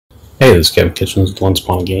Hey, this is Kevin Kitchens with Once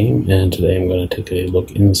Upon a Game, and today I'm going to take a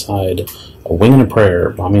look inside A Wing and a Prayer,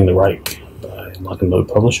 Bombing the Reich by Lock and Load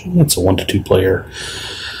Publishing. It's a 1-to-2 player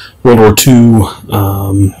World War II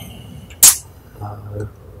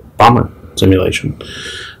bomber simulation.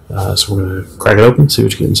 So we're going to crack it open, see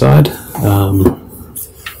what you get inside. I'm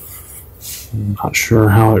not sure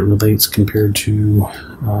how it relates compared to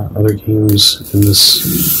other games in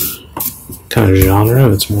this kind of genre.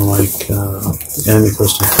 If it's more like Enemy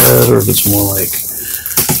Close to Head, or if it's more like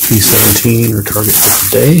B-17 or Target for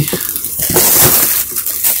Today.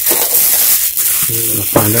 We're going to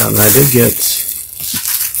find out. And I did get,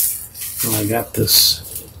 when I got this,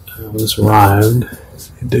 this arrived,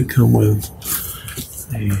 it did come with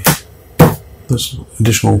this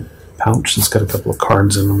additional pouch that's got a couple of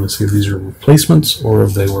cards in them. Let's see if these are replacements or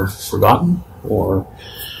if they were forgotten or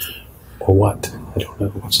what. I don't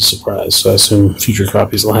know. It's a surprise. So I assume future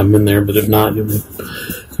copies will have them in there, but if not, you can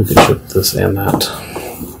ship this and that.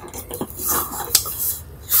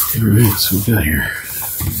 Alright, so we got here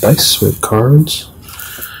dice with cards.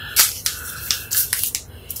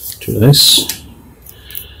 2 dice.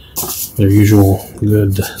 Their usual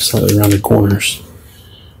good slightly rounded corners.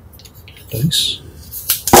 Dice.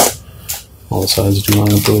 All the sides do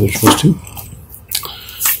line up the way they're supposed to.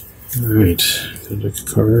 Alright, got a deck of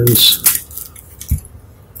cards.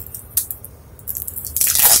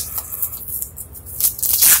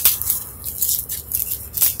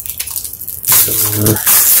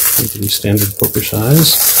 Standard poker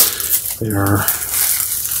size. They are a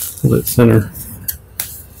little bit thinner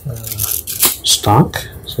stock,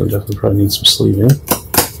 so definitely probably need some sleeving.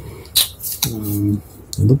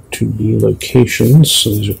 They look to be locations, so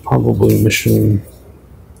these are probably mission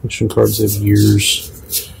cards. They have years.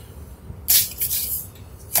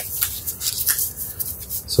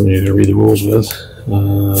 Somebody to read the rules with.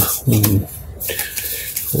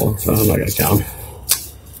 4, 5, I'm not going to count them.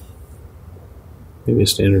 Maybe a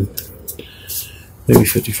standard. Maybe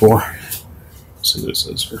 54. Let's see what it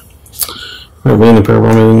says here. Alright, Wing and a Prayer,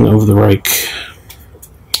 Bombing over the Reich.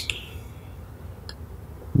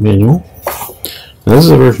 Manual. Now this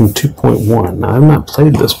is a version 2.1. Now I've not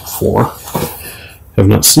played this before. I've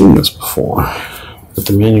not seen this before. But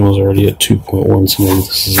the manual is already at 2.1, so maybe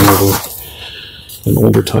this is an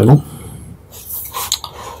older title.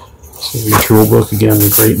 So the rule book, again,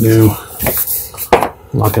 the great new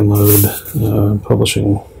Lock and Load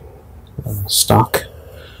Publishing stock.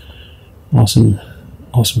 Awesome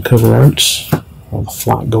cover arts. All the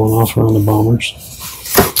flak going off around the bombers.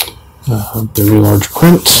 The new large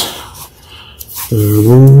print. The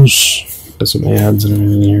rules. Got some ads and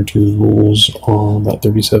everything here too. The rules are about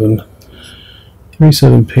 37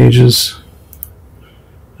 pages.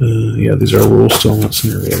 Yeah, these are rules still, not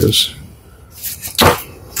scenarios.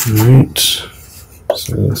 Alright.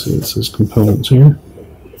 So let's see, it says components here.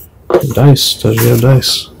 Dice. Does you have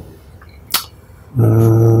dice?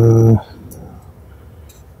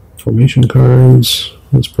 Formation cards.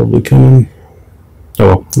 That's probably coming. Oh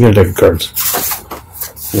well, we got a deck of cards.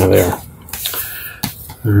 Yeah, they are.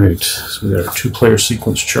 Alright, so we got our 2-player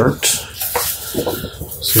sequence chart.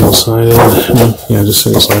 Single-sided. Yeah, just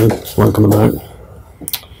single-sided. Blank on the back.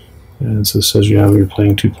 And so it says you're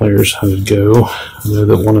playing 2 players, how to go. I know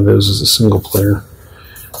that one of those is a single-player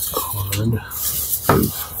card.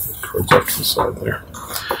 Cards off to the side there.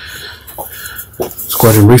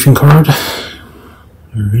 Squadron briefing card.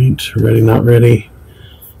 Alright, ready, not ready.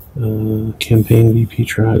 Campaign BP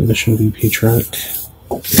track, mission BP track.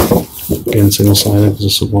 Again, single-sided because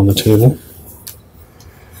this will go on the table.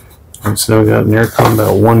 Alright, so now we got an Air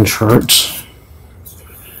Combat 1 chart.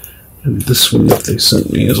 And this one that they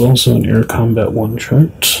sent me is also an Air Combat 1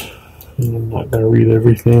 chart. And I'm not going to read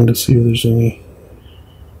everything to see if there's any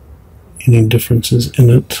differences in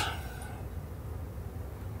it.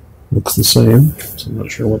 Looks the same, so I'm not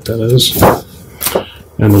sure what that is.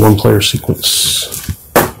 And the 1-player sequence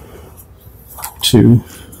 2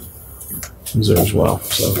 is there as well.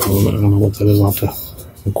 So I don't know what that is. I'll have to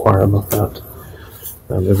inquire about that.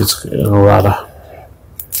 If it's an errata.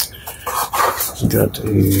 We've got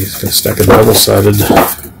a stack of double-sided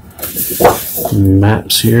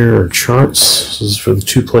maps here, or charts. This is for the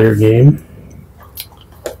 2-player game.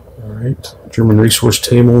 Alright, German resource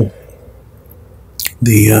table.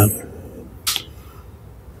 The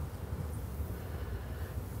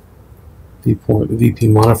VP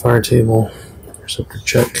modifier table, receptor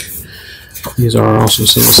check. These are also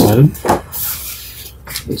single-sided.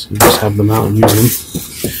 So you just have them out and use them.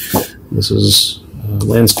 This is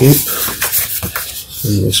landscape.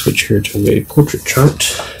 And we switch here to a portrait chart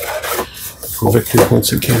for victory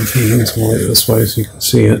points and campaigns. I'll lay it this way so you can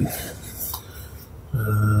see it.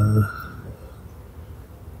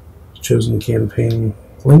 Chosen campaign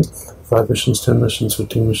length: 5 missions, 10 missions,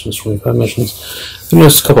 15 missions, 25 missions. I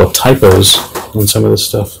noticed a couple of typos on some of this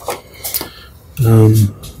stuff.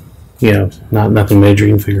 Nothing major.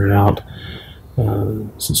 You can figure it out.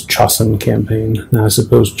 This is Chosen campaign. Now I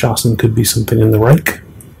suppose Chosen could be something in the Reich.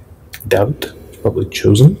 Doubt it. It's probably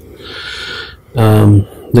Chosen.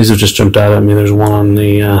 These have just jumped out at me. There's one on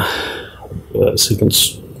the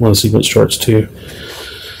sequence, one of the sequence charts too.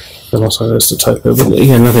 But also noticed a typo. But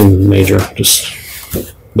yeah, nothing major.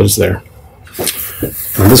 But it's there.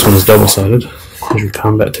 And this one is double-sided. There's your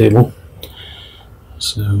combat table.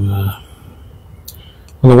 So, on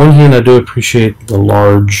the one hand, I do appreciate the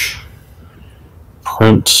large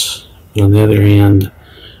print. But on the other hand,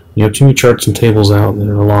 when you have too many charts and tables out that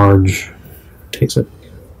are large,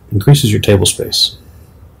 increases your table space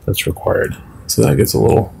that's required. So that gets a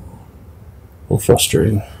little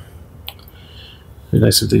frustrating. It'd be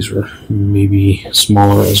nice if these were maybe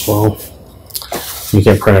smaller as well. You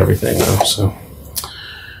can't print everything though, so.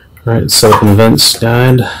 Alright, set up an events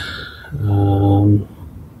guide.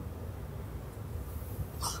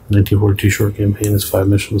 1942 short campaign is 5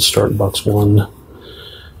 missions. Start in box 1.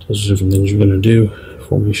 Those are different things you're going to do.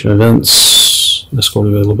 Formation events, escort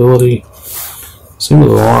availability. Seems a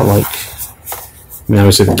lot like. I mean,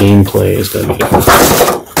 obviously the gameplay is going to be different.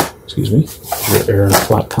 Excuse me. Your air and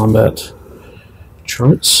flat combat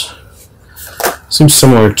charts. Seems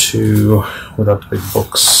similar to, without the big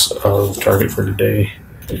books, of Target for Today.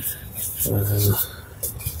 Putting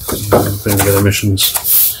together missions.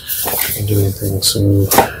 Can do anything. So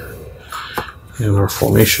we have our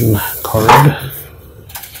formation card.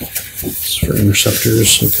 It's for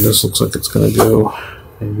interceptors. Okay, this looks like it's going to go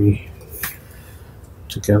maybe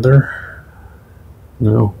together.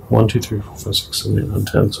 No, 1, 2, 3, 4, 5, 6, 7, 8, 9,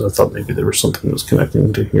 10. So I thought maybe there was something that was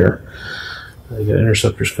connecting to here. You got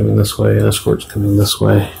interceptors coming this way, and escorts coming this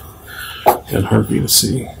way. And hard for you to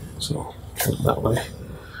see, so turn it that way.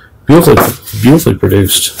 Beautifully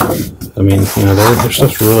produced. I mean, their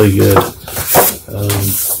stuff's really good.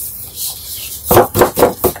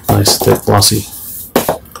 Nice, thick, glossy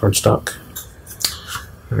cardstock.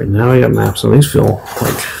 All right, now I got maps, and these feel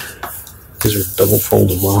like these are double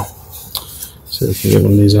folded. Wow. See if we can get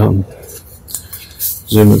one of these out and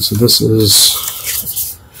zoom in. So this is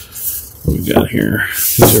what we got here.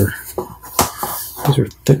 These are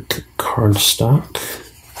thick cardstock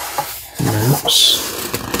maps.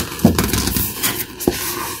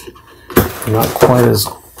 Not quite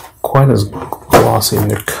as glossy, and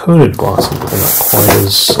they're coated glossy, but they're not quite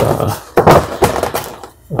as.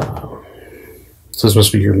 So this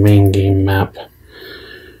must be your main game map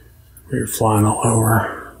where you're flying all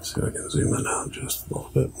over. Let's see if I can zoom it out just a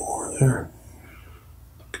little bit more there.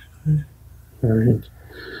 Okay. All right.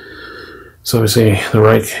 So obviously the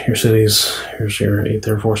Reich, your cities. Here's your 8th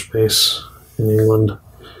Air Force Base in England.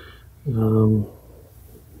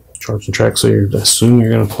 Charts and tracks. So you assume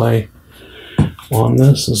you're going to play on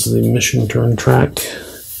this. This is the mission turn track.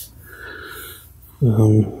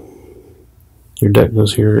 Your deck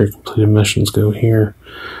goes here, your completed missions go here.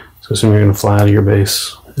 So assume you're going to fly out of your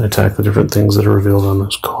base and attack the different things that are revealed on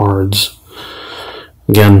those cards.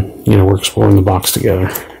 Again, we're exploring the box together,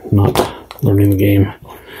 not learning the game.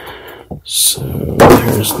 So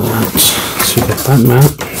there's that. So you got that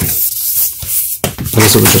map. I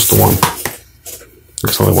guess it was just the one. I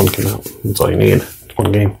guess only one came out. That's all you need. It's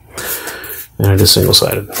one game. And it is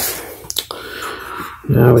single-sided.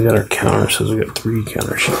 Now we got our counters. So we got 3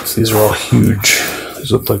 counter sheets. These are all huge.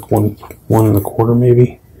 These look like 1.25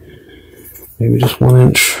 maybe. Maybe just 1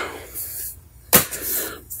 inch.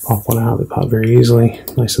 Pop one out. They pop very easily.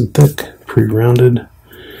 Nice and thick. Pre-rounded.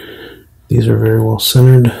 These are very well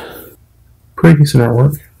centered. Pretty decent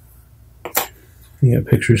artwork. You got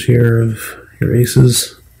pictures here of your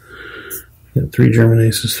aces. You got 3 German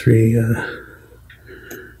aces, 3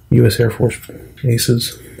 U.S. Air Force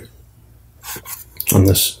aces on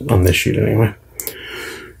this sheet anyway.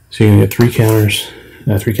 So you're gonna get 3 counters,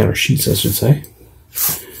 3 counter sheets, I should say.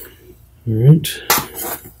 All right,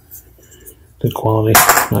 good quality,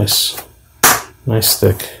 nice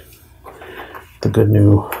thick, the good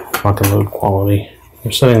new lock and load quality.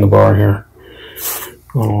 We're setting the bar here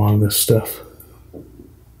on a lot of this stuff.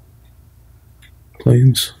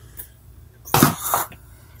 Planes.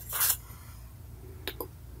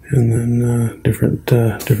 And then different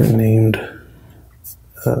named.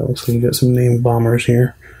 Looks like you got some named bombers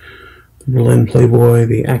here. The Berlin Playboy,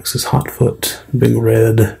 the Axis Hotfoot, Big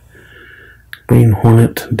Red, Green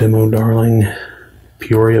Hornet, Demo Darling,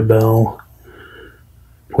 Peoria Bell,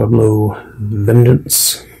 Pueblo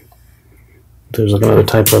Vengeance, there's another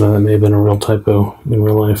typo, and that may have been a real typo in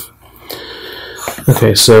real life.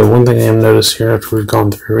 Okay, so one thing I have noticed here after we've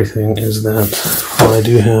gone through everything is that while I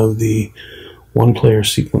do have the One Player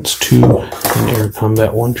Sequence 2 and Air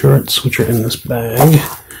Combat 1 charts, which are in this bag,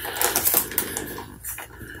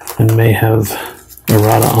 and may have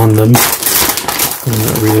errata on them, I'm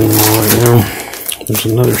not reading them all right now. There's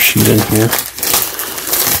another sheet in here.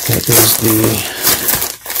 That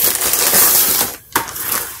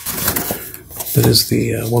is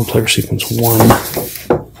the One Player Sequence 1,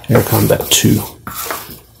 Air Combat 2.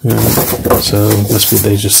 So must be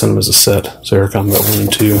they just sent them as a set. So Air Combat 1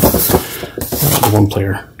 and 2, the One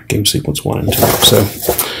Player Game Sequence 1 and 2. So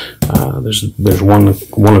there's one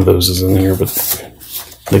of those is in here, but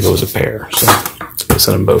they go as a pair. So they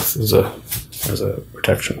sent them both as a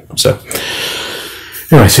protection. So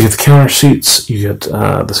anyway, so you get the counter sheets, you get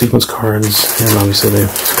the sequence cards, and obviously they've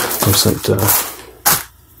sent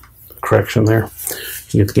correction there.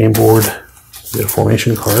 You get the game board, you get a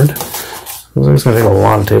formation card. It's going to take a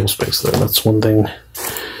lot of table space though. That's one thing.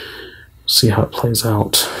 See how it plays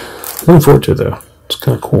out. Looking forward to it though. It's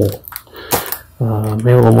kind of cool.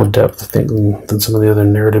 Maybe a little more depth, I think, than some of the other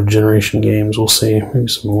narrative generation games. We'll see. Maybe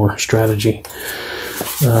some more strategy.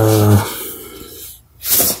 Game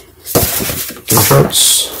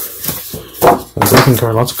charts. Briefing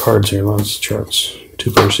card. Lots of cards here. Lots of charts.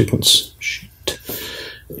 2-player sequence sheet.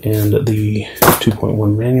 And the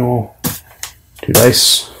 2.1 manual. 2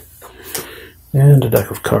 dice. And a deck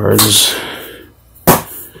of cards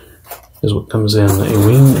is what comes in. A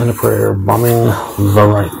Wing and a Prayer bombing the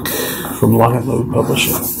Reich from Lock and Load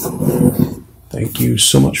Publishing. Thank you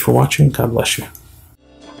so much for watching. God bless you.